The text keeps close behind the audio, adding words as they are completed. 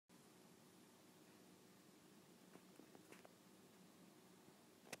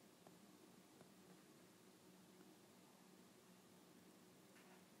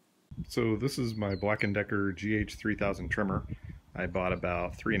So this is my Black Decker GH3000 Trimmer I bought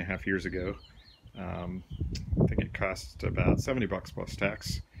about 3.5 years ago. I think it cost about 70 bucks plus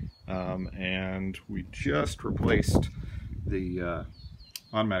tax. And we just replaced the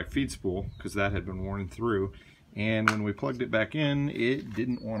automatic feed spool because that had been worn through. And when we plugged it back in, it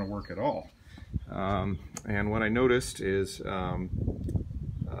didn't want to work at all. And what I noticed is the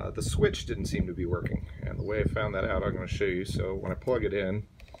switch didn't seem to be working. And the way I found that out, I'm going to show you. So when I plug it in,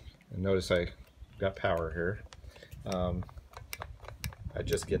 and notice I got power here, I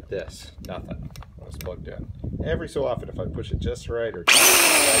just get this, nothing when it's plugged in. Every so often, if I push it just right or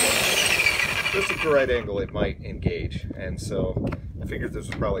just at the right angle, it might engage. And so I figured this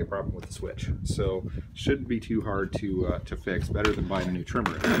was probably a problem with the switch. So shouldn't be too hard to fix. Better than buying a new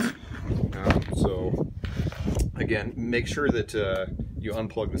trimmer. So again, make sure that you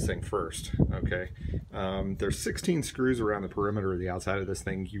unplug this thing first. Okay. There's 16 screws around the perimeter of the outside of this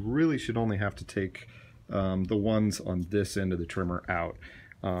thing. You really should only have to take the ones on this end of the trimmer out,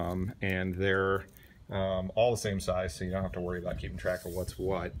 and they're all the same size, so you don't have to worry about keeping track of what's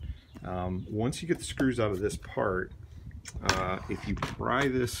what. Once you get the screws out of this part, if you pry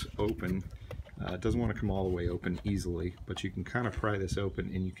this open, it doesn't want to come all the way open easily, but you can kind of pry this open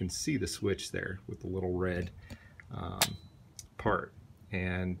and you can see the switch there with the little red part,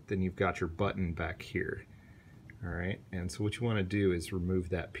 and then you've got your button back here. Alright, and so what you want to do is remove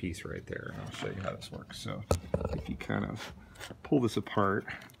that piece right there, and I'll show you how this works. So if you kind of pull this apart,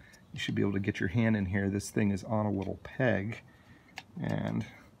 you should be able to get your hand in here. This thing is on a little peg, and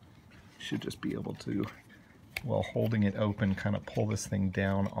you should just be able to, while holding it open, kind of pull this thing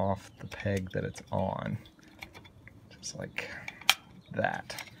down off the peg that it's on, just like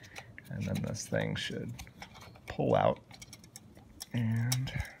that. And then this thing should pull out,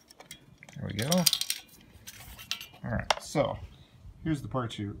 and there we go. Alright, so here's the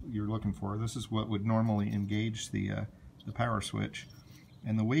parts you're looking for. This is what would normally engage the power switch.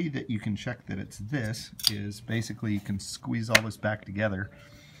 And the way that you can check that it's this is basically you can squeeze all this back together,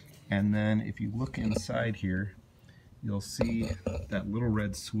 and then if you look inside here, you'll see that little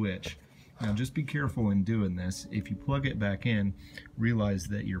red switch. Now just be careful in doing this. If you plug it back in, realize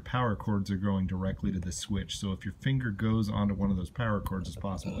that your power cords are going directly to the switch. So if your finger goes onto one of those power cords, it's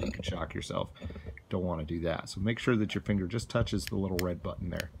possible you could shock yourself. Don't want to do that. So make sure that your finger just touches the little red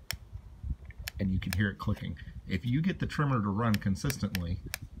button there, and you can hear it clicking. If you get the trimmer to run consistently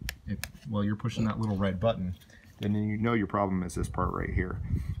while you're pushing that little red button, then you know your problem is this part right here.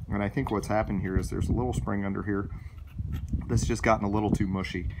 And I think what's happened here is there's a little spring under here that's just gotten a little too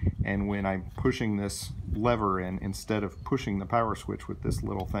mushy, and when I'm pushing this lever in, instead of pushing the power switch with this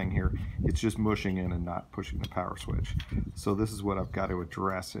little thing here, it's just mushing in and not pushing the power switch. So this is what I've got to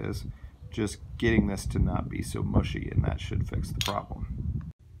address, is just getting this to not be so mushy, and that should fix the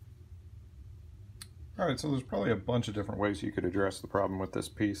problem. Alright, so there's probably a bunch of different ways you could address the problem with this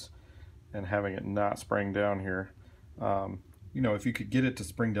piece and having it not spring down here. You know, if you could get it to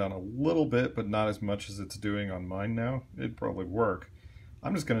spring down a little bit, but not as much as it's doing on mine now, it'd probably work.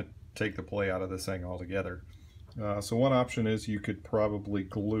 I'm just going to take the play out of this thing altogether. So one option is you could probably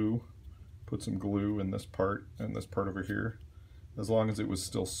put some glue in this part and this part over here. As long as it was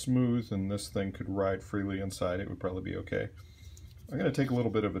still smooth and this thing could ride freely inside, it would probably be okay. I'm going to take a little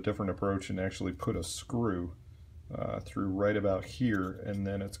bit of a different approach and actually put a screw through right about here, and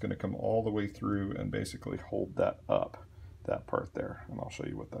then it's going to come all the way through and basically hold that up. That part there, and I'll show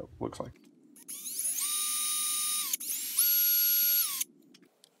you what that looks like.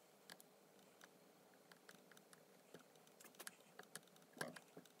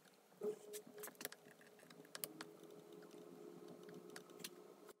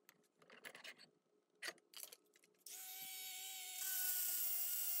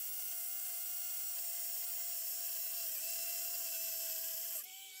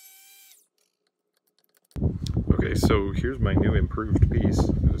 Okay, so here's my new improved piece.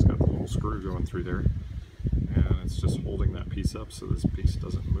 I just got the little screw going through there, and it's just holding that piece up so this piece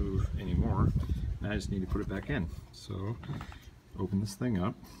doesn't move anymore. And I just need to put it back in. So open this thing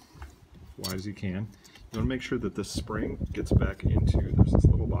up as wide as you can. You want to make sure that this spring gets back into, there's this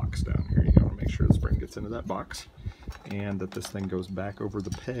little box down here. You want to make sure the spring gets into that box and that this thing goes back over the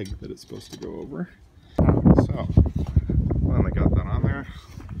peg that it's supposed to go over. So finally got that on there.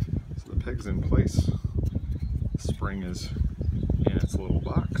 So the peg's in place. Spring is in its little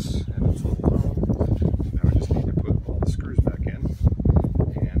box and its little hole. Now we just need to put all the screws back in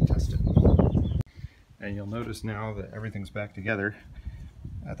and test it. And you'll notice now that everything's back together.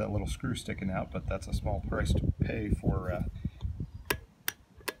 That little screw sticking out, but that's a small price to pay for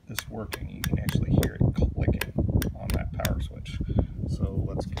this working. You can actually hear it clicking on that power switch. So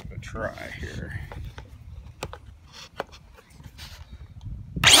let's give it a try here.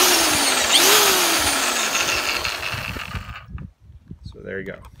 So there you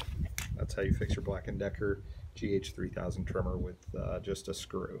go. That's how you fix your Black Decker GH3000 trimmer with just a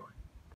screw.